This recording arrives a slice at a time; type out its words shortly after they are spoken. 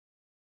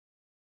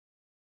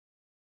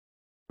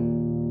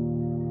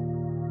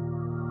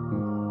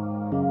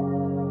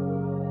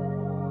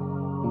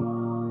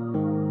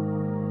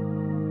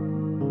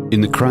In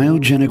the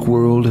cryogenic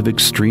world of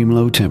extreme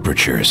low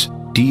temperatures,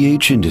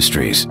 DH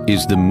Industries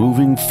is the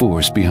moving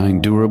force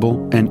behind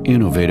durable and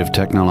innovative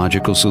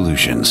technological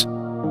solutions.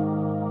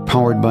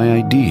 Powered by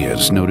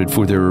ideas noted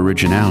for their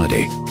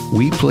originality,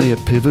 we play a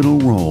pivotal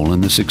role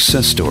in the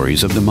success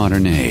stories of the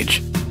modern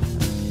age.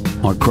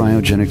 Our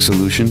cryogenic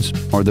solutions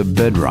are the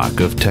bedrock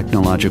of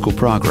technological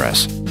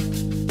progress.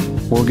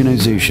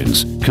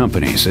 Organizations,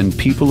 companies, and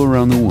people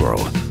around the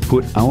world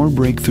put our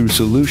breakthrough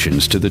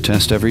solutions to the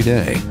test every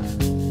day.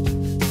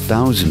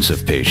 Thousands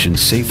of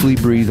patients safely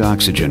breathe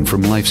oxygen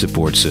from life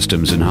support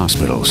systems in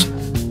hospitals.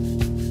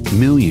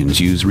 Millions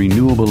use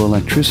renewable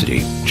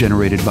electricity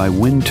generated by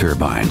wind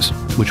turbines,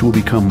 which will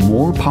become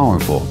more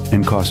powerful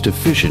and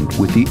cost-efficient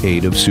with the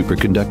aid of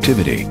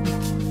superconductivity.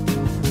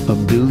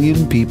 1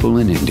 billion people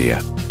in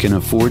India can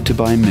afford to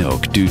buy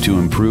milk due to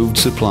improved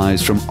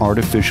supplies from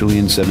artificially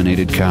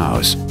inseminated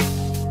cows.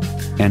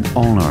 And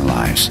all our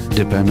lives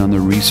depend on the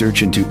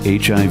research into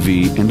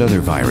HIV and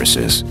other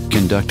viruses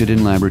conducted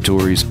in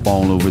laboratories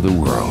all over the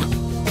world.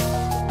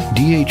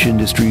 DH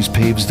Industries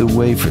paves the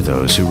way for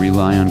those who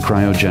rely on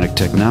cryogenic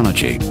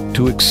technology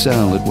to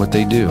excel at what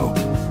they do.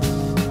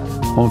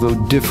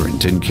 Although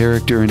different in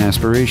character and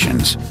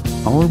aspirations,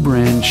 our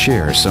brand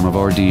shares some of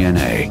our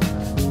DNA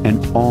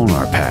and all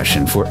our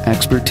passion for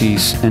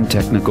expertise and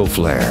technical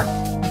flair.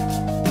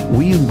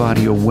 We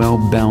embody a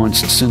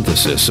well-balanced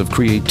synthesis of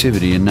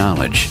creativity and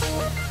knowledge.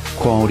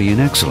 Quality and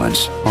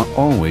excellence are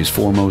always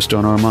foremost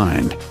on our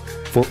mind.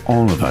 For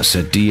all of us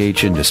at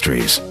DH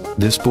Industries,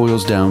 this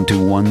boils down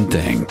to one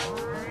thing: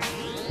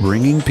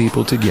 bringing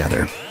people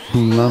together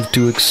who love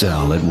to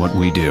excel at what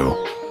we do,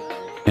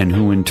 and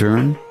who in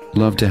turn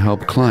love to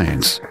help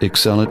clients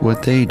excel at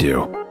what they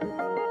do.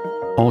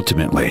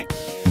 Ultimately,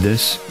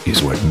 this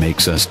is what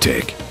makes us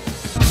tick.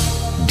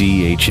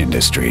 DH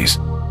Industries.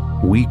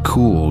 We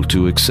cool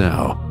to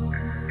excel.